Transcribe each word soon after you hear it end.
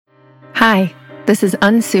Hi, this is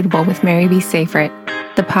Unsuitable with Mary B. Seyfried,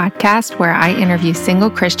 the podcast where I interview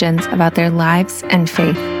single Christians about their lives and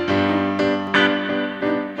faith.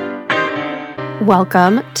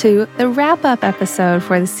 Welcome to the wrap-up episode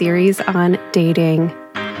for the series on dating.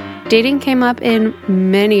 Dating came up in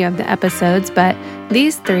many of the episodes, but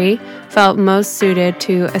these three felt most suited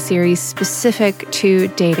to a series specific to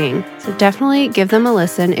dating. So definitely give them a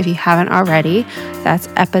listen if you haven't already. That's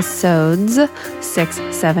episodes 6,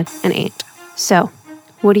 7, and 8. So,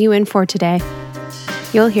 what are you in for today?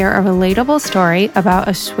 You'll hear a relatable story about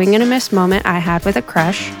a swing and a miss moment I had with a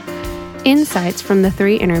crush, insights from the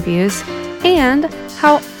 3 interviews, and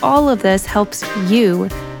how all of this helps you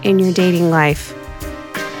in your dating life.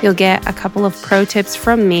 You'll get a couple of pro tips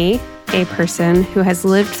from me, a person who has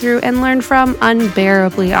lived through and learned from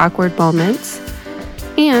unbearably awkward moments.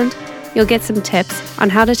 And you'll get some tips on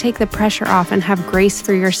how to take the pressure off and have grace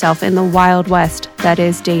for yourself in the wild west that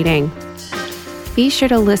is dating. Be sure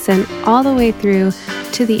to listen all the way through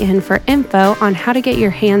to the end for info on how to get your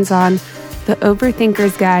hands on the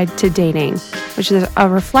Overthinker's Guide to Dating, which is a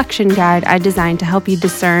reflection guide I designed to help you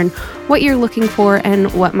discern what you're looking for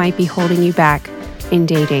and what might be holding you back in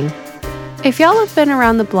dating. If y'all have been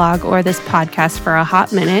around the blog or this podcast for a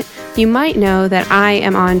hot minute, you might know that I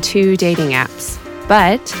am on 2 dating apps.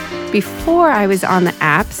 But before I was on the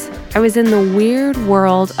apps, I was in the weird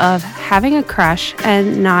world of having a crush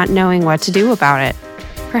and not knowing what to do about it.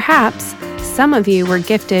 Perhaps some of you were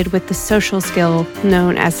gifted with the social skill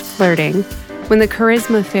known as flirting. When the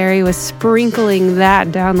charisma fairy was sprinkling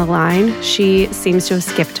that down the line, she seems to have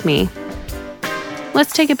skipped me.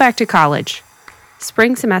 Let's take it back to college.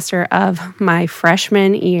 Spring semester of my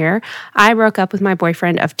freshman year, I broke up with my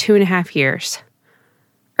boyfriend of 2.5 years.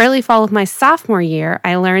 Early fall of my sophomore year,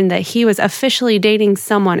 I learned that he was officially dating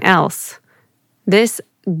someone else. This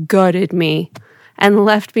gutted me and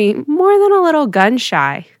left me more than a little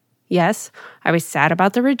gun-shy. Yes, I was sad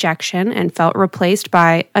about the rejection and felt replaced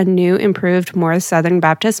by a new, improved, more Southern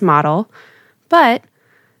Baptist model, but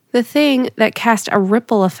the thing that cast a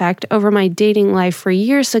ripple effect over my dating life for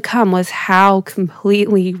years to come was how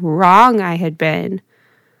completely wrong I had been.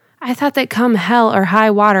 I thought that come hell or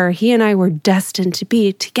high water, he and I were destined to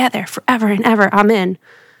be together forever and ever. Amen.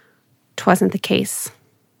 'Twasn't the case.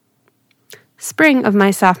 Spring of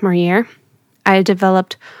my sophomore year, I had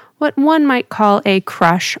developed what one might call a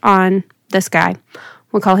crush on this guy.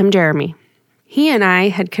 We'll call him Jeremy. He and I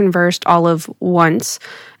had conversed all of once,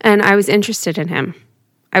 and I was interested in him.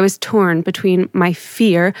 I was torn between my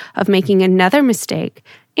fear of making another mistake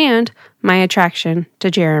and my attraction to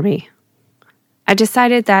Jeremy. I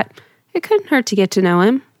decided that it couldn't hurt to get to know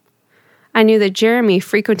him. I knew that Jeremy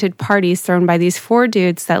frequented parties thrown by these 4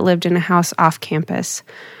 dudes that lived in a house off campus,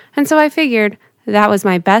 and so I figured that was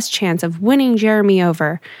my best chance of winning Jeremy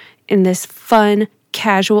over in this fun,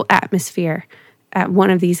 casual atmosphere at one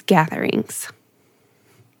of these gatherings.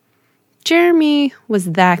 Jeremy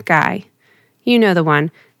was that guy. You know the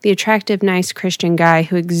one, the attractive, nice Christian guy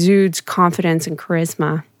who exudes confidence and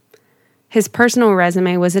charisma. His personal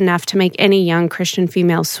resume was enough to make any young Christian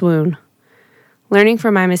female swoon. Learning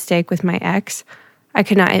from my mistake with my ex, I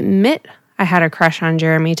could not admit I had a crush on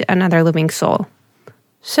Jeremy to another living soul.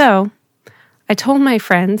 So, I told my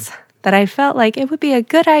friends that I felt like it would be a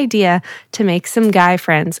good idea to make some guy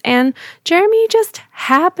friends, and Jeremy just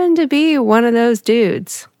happened to be one of those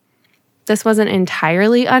dudes. This wasn't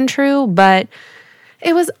entirely untrue, but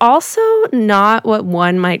it was also not what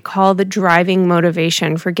one might call the driving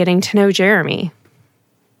motivation for getting to know Jeremy.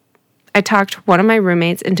 I talked one of my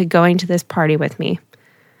roommates into going to this party with me.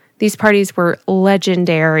 These parties were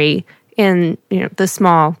legendary in, the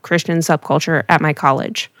small Christian subculture at my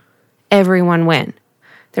college. Everyone went.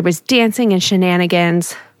 There was dancing and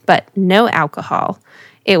shenanigans, but no alcohol.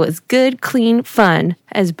 It was good, clean fun,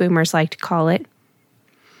 as boomers like to call it.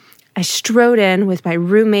 I strode in with my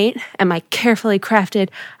roommate and my carefully crafted,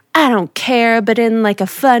 I don't care, but in like a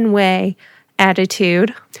fun way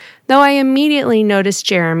attitude. Though I immediately noticed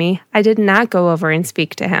Jeremy, I did not go over and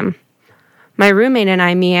speak to him. My roommate and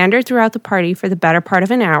I meandered throughout the party for the better part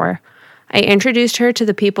of an hour. I introduced her to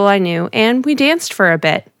the people I knew, and we danced for a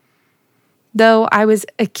bit. Though I was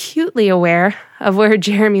acutely aware of where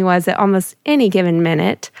Jeremy was at almost any given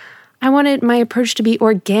minute, I wanted my approach to be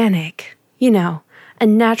organic, a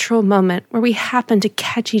natural moment where we happened to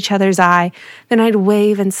catch each other's eye. Then I'd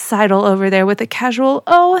wave and sidle over there with a casual,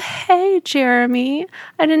 "Oh, hey, Jeremy.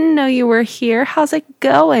 I didn't know you were here. How's it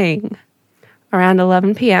going?" Around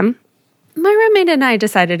 11 p.m., my roommate and I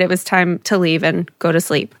decided it was time to leave and go to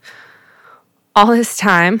sleep. All this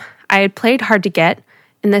time, I had played hard to get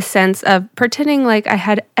in the sense of pretending like I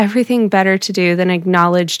had everything better to do than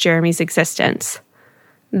acknowledge Jeremy's existence.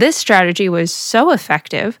 This strategy was so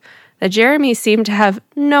effective that Jeremy seemed to have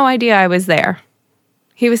no idea I was there.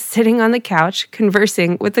 He was sitting on the couch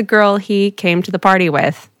conversing with the girl he came to the party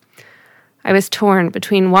with. I was torn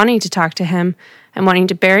between wanting to talk to him and wanting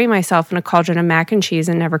to bury myself in a cauldron of mac and cheese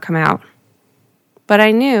and never come out. But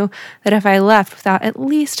I knew that if I left without at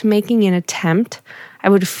least making an attempt, I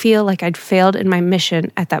would feel like I'd failed in my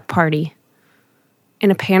mission at that party. In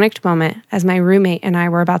a panicked moment, as my roommate and I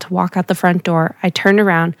were about to walk out the front door, I turned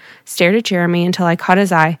around, stared at Jeremy until I caught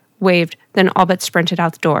his eye, waved, then all but sprinted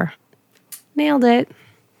out the door. Nailed it.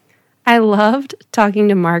 I loved talking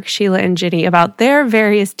to Mark, Sheila, and Ginny about their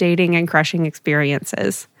various dating and crushing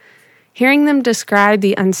experiences. Hearing them describe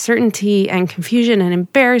the uncertainty and confusion and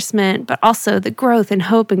embarrassment, but also the growth and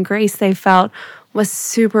hope and grace they felt, was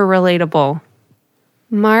super relatable.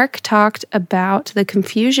 Mark talked about the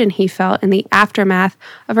confusion he felt in the aftermath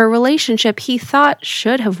of a relationship he thought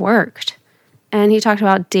should have worked. And he talked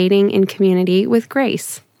about dating in community with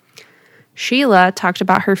grace. Sheila talked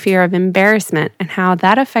about her fear of embarrassment and how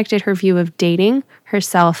that affected her view of dating,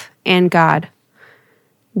 herself, and God.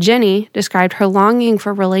 Jenny described her longing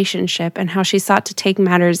for relationship and how she sought to take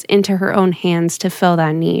matters into her own hands to fill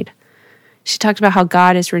that need. She talked about how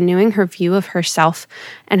God is renewing her view of herself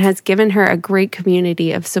and has given her a great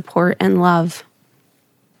community of support and love.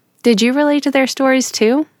 Did you relate to their stories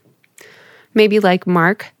too? Maybe like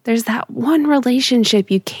Mark, there's that one relationship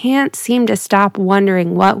you can't seem to stop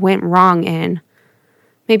wondering what went wrong in.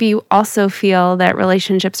 Maybe you also feel that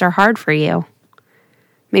relationships are hard for you.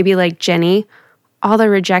 Maybe like Jenny, all the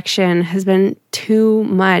rejection has been too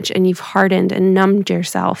much and you've hardened and numbed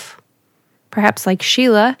yourself. Perhaps like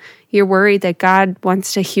Sheila, you're worried that God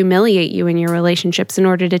wants to humiliate you in your relationships in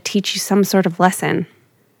order to teach you some sort of lesson.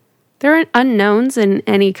 There are unknowns in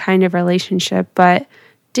any kind of relationship, but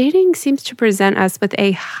dating seems to present us with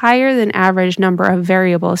a higher than average number of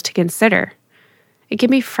variables to consider. It can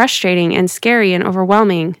be frustrating and scary and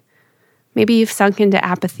overwhelming. Maybe you've sunk into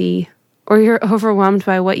apathy, or you're overwhelmed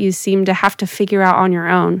by what you seem to have to figure out on your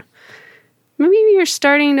own. Maybe you're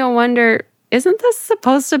starting to wonder, isn't this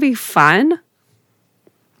supposed to be fun?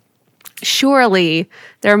 Surely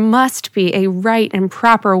there must be a right and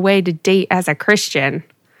proper way to date as a Christian.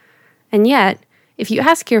 And yet, if you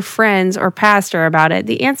ask your friends or pastor about it,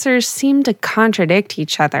 the answers seem to contradict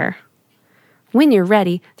each other. When you're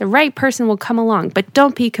ready, the right person will come along, but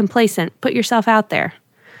don't be complacent. Put yourself out there.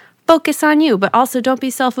 Focus on you, but also don't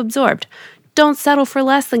be self-absorbed. Don't settle for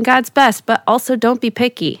less than God's best, but also don't be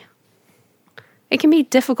picky. It can be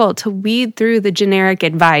difficult to weed through the generic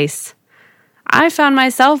advice. I found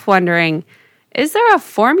myself wondering, is there a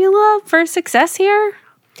formula for success here?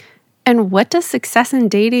 And what does success in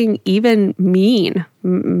dating even mean?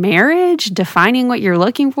 Marriage? Defining what you're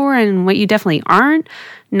looking for and what you definitely aren't?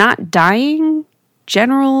 Not dying?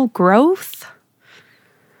 General growth?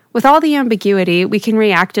 With all the ambiguity, we can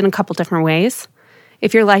react in a couple different ways.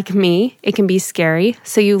 If you're like me, it can be scary,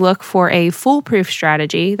 so you look for a foolproof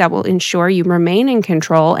strategy that will ensure you remain in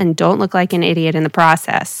control and don't look like an idiot in the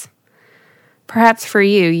process. Perhaps for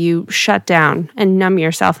you, you shut down and numb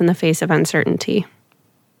yourself in the face of uncertainty.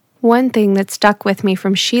 One thing that stuck with me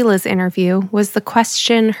from Sheila's interview was the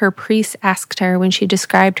question her priest asked her when she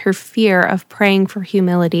described her fear of praying for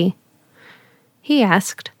humility. He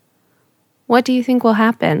asked, "What do you think will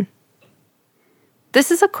happen?"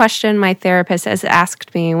 This is a question my therapist has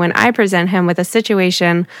asked me when I present him with a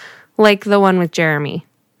situation like the one with Jeremy.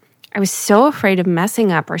 I was so afraid of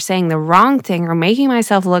messing up or saying the wrong thing or making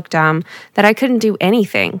myself look dumb that I couldn't do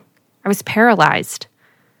anything. I was paralyzed.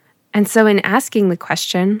 And so in asking the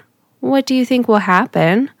question, "What do you think will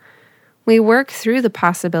happen?" we work through the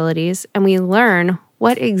possibilities and we learn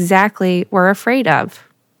what exactly we're afraid of.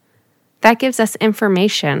 That gives us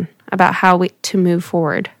information about how to move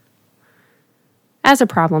forward. As a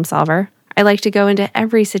problem solver, I like to go into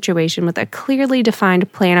every situation with a clearly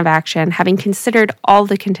defined plan of action, having considered all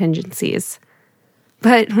the contingencies.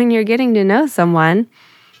 But when you're getting to know someone,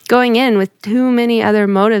 going in with too many other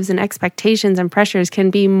motives and expectations and pressures can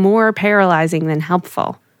be more paralyzing than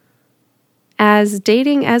helpful. As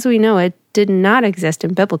dating as we know it did not exist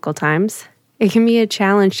in biblical times, it can be a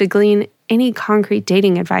challenge to glean any concrete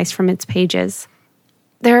dating advice from its pages.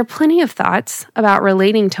 There are plenty of thoughts about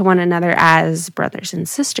relating to one another as brothers and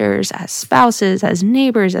sisters, as spouses, as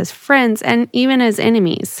neighbors, as friends, and even as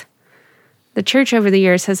enemies. The church over the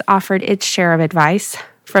years has offered its share of advice,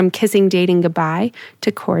 from kissing dating goodbye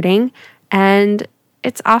to courting, and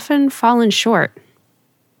it's often fallen short.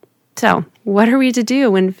 So, what are we to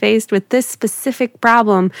do when faced with this specific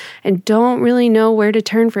problem and don't really know where to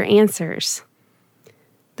turn for answers?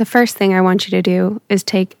 The first thing I want you to do is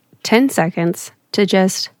take 10 seconds to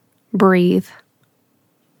just breathe.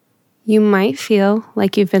 You might feel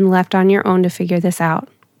like you've been left on your own to figure this out,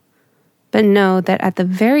 but know that at the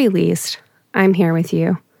very least, I'm here with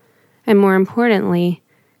you. And more importantly,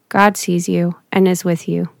 God sees you and is with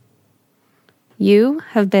you. You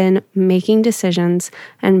have been making decisions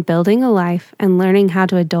and building a life and learning how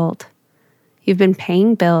to adult. You've been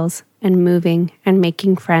paying bills and moving and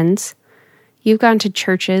making friends. You've gone to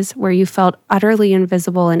churches where you felt utterly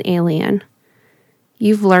invisible and alien.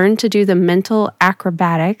 You've learned to do the mental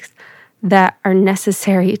acrobatics that are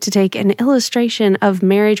necessary to take an illustration of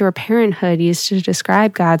marriage or parenthood used to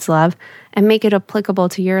describe God's love and make it applicable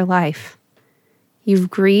to your life. You've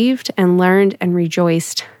grieved and learned and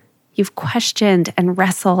rejoiced. You've questioned and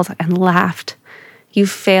wrestled and laughed.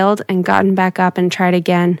 You've failed and gotten back up and tried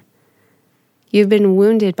again. You've been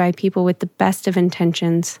wounded by people with the best of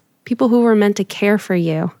intentions, people who were meant to care for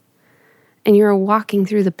you, and you're walking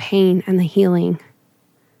through the pain and the healing.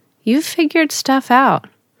 You've figured stuff out,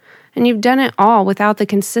 and you've done it all without the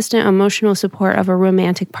consistent emotional support of a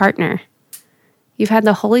romantic partner. You've had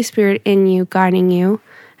the Holy Spirit in you, guiding you,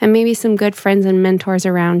 and maybe some good friends and mentors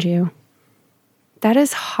around you. That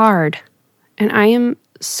is hard, and I am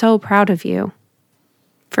so proud of you.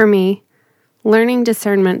 For me, learning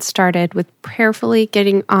discernment started with prayerfully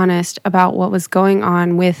getting honest about what was going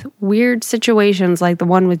on with weird situations like the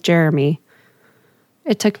one with Jeremy.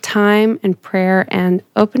 It took time and prayer and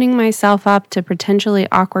opening myself up to potentially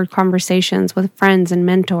awkward conversations with friends and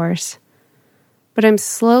mentors. But I'm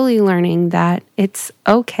slowly learning that it's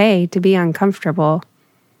okay to be uncomfortable.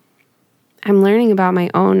 I'm learning about my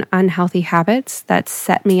own unhealthy habits that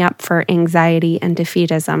set me up for anxiety and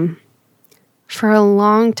defeatism. For a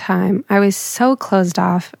long time, I was so closed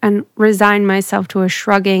off and resigned myself to a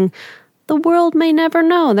shrugging, the world may never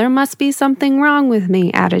know, there must be something wrong with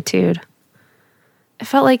me attitude. It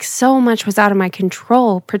felt like so much was out of my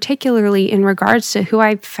control, particularly in regards to who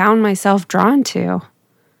I found myself drawn to.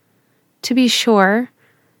 To be sure,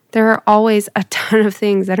 there are always a ton of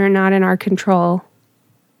things that are not in our control.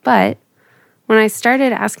 But when I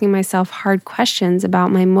started asking myself hard questions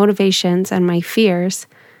about my motivations and my fears,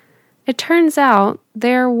 it turns out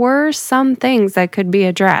there were some things that could be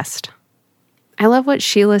addressed. I love what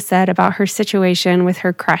Sheila said about her situation with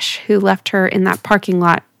her crush who left her in that parking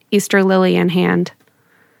lot, Easter lily in hand.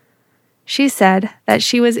 She said that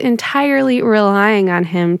she was entirely relying on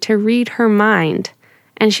him to read her mind,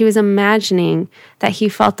 and she was imagining that he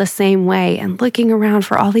felt the same way and looking around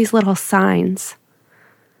for all these little signs.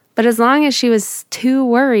 But as long as she was too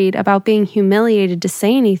worried about being humiliated to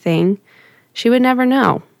say anything, she would never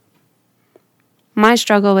know. My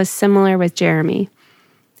struggle was similar with Jeremy,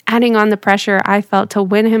 adding on the pressure I felt to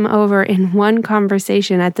win him over in one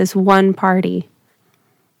conversation at this one party.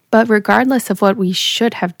 But regardless of what we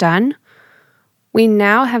should have done, we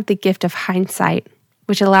now have the gift of hindsight,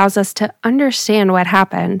 which allows us to understand what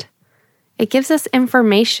happened. It gives us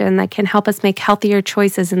information that can help us make healthier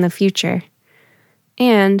choices in the future.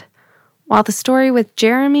 And while the story with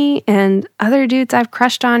Jeremy and other dudes I've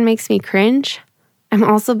crushed on makes me cringe, I'm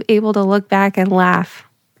also able to look back and laugh.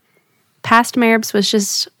 Past Merbs was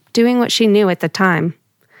just doing what she knew at the time.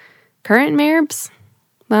 Current Merbs?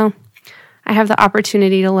 Well, I have the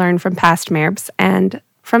opportunity to learn from past Merbs and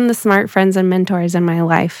from the smart friends and mentors in my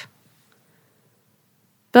life.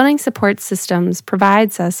 Building support systems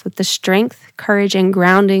provides us with the strength, courage, and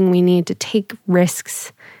grounding we need to take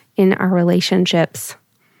risks in our relationships.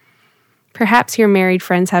 Perhaps your married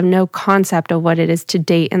friends have no concept of what it is to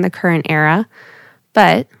date in the current era,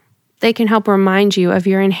 but they can help remind you of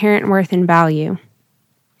your inherent worth and value.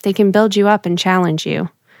 They can build you up and challenge you,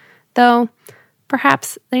 though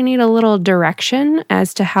perhaps they need a little direction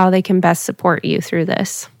as to how they can best support you through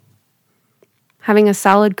this. Having a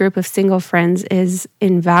solid group of single friends is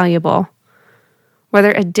invaluable.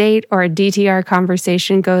 Whether a date or a DTR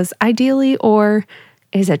conversation goes ideally or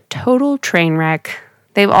is a total train wreck,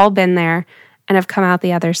 they've all been there and have come out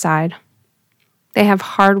the other side. They have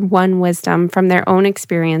hard-won wisdom from their own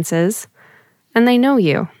experiences, and they know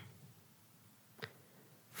you.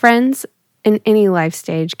 Friends in any life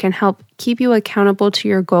stage can help keep you accountable to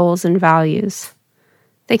your goals and values.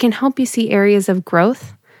 They can help you see areas of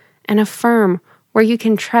growth and affirm where you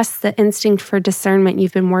can trust the instinct for discernment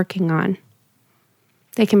you've been working on.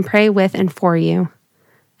 They can pray with and for you.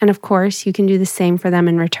 And of course, you can do the same for them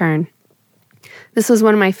in return. This was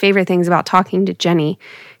one of my favorite things about talking to Jenny,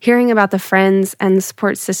 hearing about the friends and the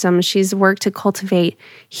support systems she's worked to cultivate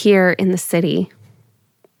here in the city.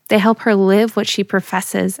 They help her live what she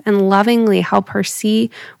professes and lovingly help her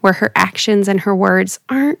see where her actions and her words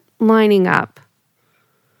aren't lining up.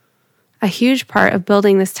 A huge part of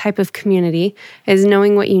building this type of community is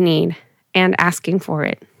knowing what you need and asking for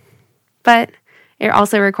it. But it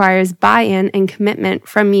also requires buy-in and commitment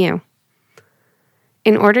from you.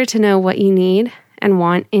 In order to know what you need and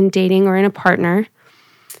want in dating or in a partner,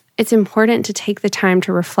 it's important to take the time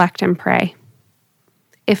to reflect and pray.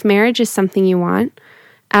 If marriage is something you want,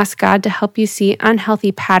 ask God to help you see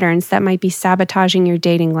unhealthy patterns that might be sabotaging your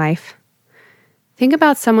dating life. Think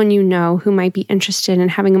about someone you know who might be interested in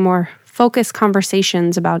having more focused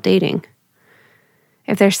conversations about dating.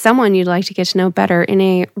 If there's someone you'd like to get to know better in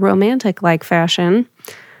a romantic-like fashion,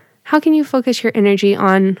 how can you focus your energy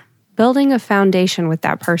on building a foundation with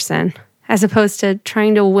that person, as opposed to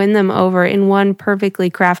trying to win them over in one perfectly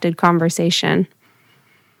crafted conversation?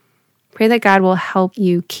 Pray that God will help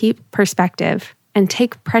you keep perspective and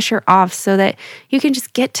take pressure off so that you can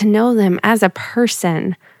just get to know them as a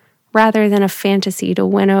person rather than a fantasy to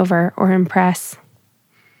win over or impress.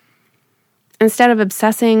 Instead of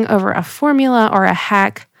obsessing over a formula or a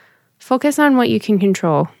hack, focus on what you can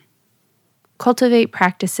control. Cultivate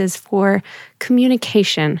practices for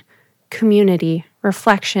communication, community,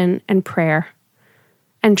 reflection, and prayer.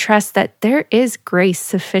 And trust that there is grace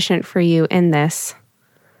sufficient for you in this.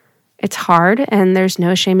 It's hard, and there's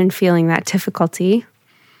no shame in feeling that difficulty.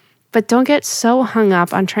 But don't get so hung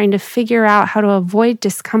up on trying to figure out how to avoid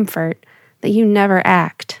discomfort that you never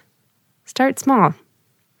act. Start small.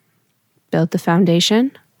 Build the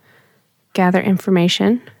foundation. Gather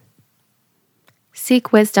information.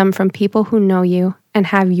 Seek wisdom from people who know you and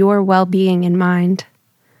have your well-being in mind.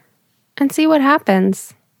 And see what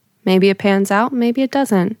happens. Maybe it pans out, maybe it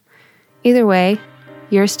doesn't. Either way,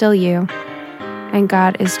 you're still you. And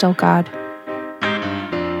God is still God.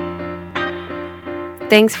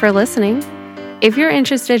 Thanks for listening. If you're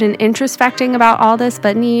interested in introspecting about all this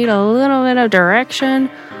but need a little bit of direction,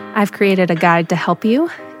 I've created a guide to help you.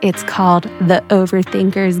 It's called The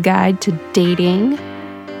Overthinker's Guide to Dating.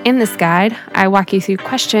 In this guide, I walk you through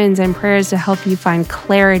questions and prayers to help you find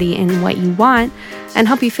clarity in what you want and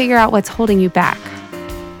help you figure out what's holding you back.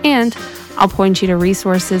 And I'll point you to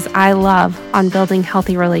resources I love on building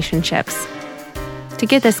healthy relationships. To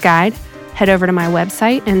get this guide, head over to my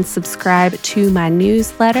website and subscribe to my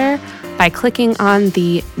newsletter by clicking on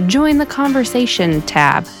the Join the Conversation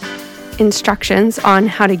tab. Instructions on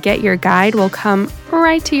how to get your guide will come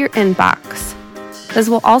right to your inbox. This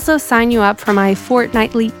will also sign you up for my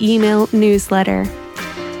fortnightly email newsletter.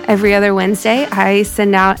 Every other Wednesday, I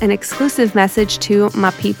send out an exclusive message to my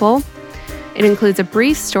people. It includes a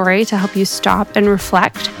brief story to help you stop and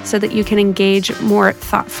reflect so that you can engage more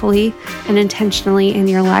thoughtfully and intentionally in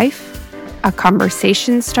your life, a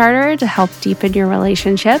conversation starter to help deepen your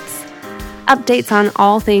relationships, updates on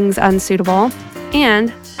all things unsuitable,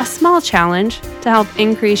 and a small challenge to help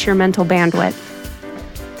increase your mental bandwidth.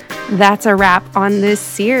 That's a wrap on this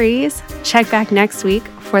series. Check back next week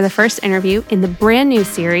for the first interview in the brand new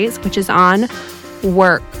series, which is on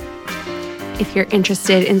work. If you're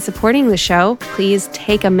interested in supporting the show, please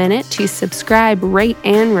take a minute to subscribe, rate,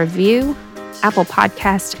 and review. Apple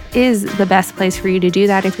Podcast is the best place for you to do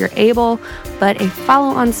that if you're able, but a follow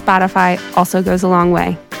on Spotify also goes a long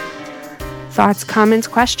way. Thoughts, comments,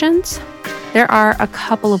 questions? There are a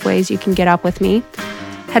couple of ways you can get up with me.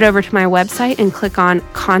 Head over to my website and click on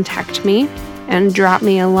Contact Me and drop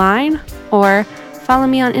me a line, or follow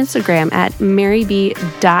me on Instagram at maryb.safrit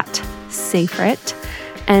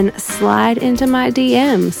and slide into my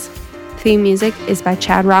DMs. Theme music is by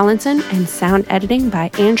Chad Rollinson and sound editing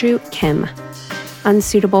by Andrew Kim.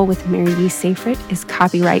 Unsuitable with Mary B. Safrit is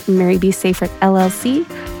copyright Mary B. Safrit LLC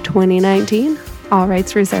 2019. All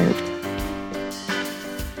rights reserved.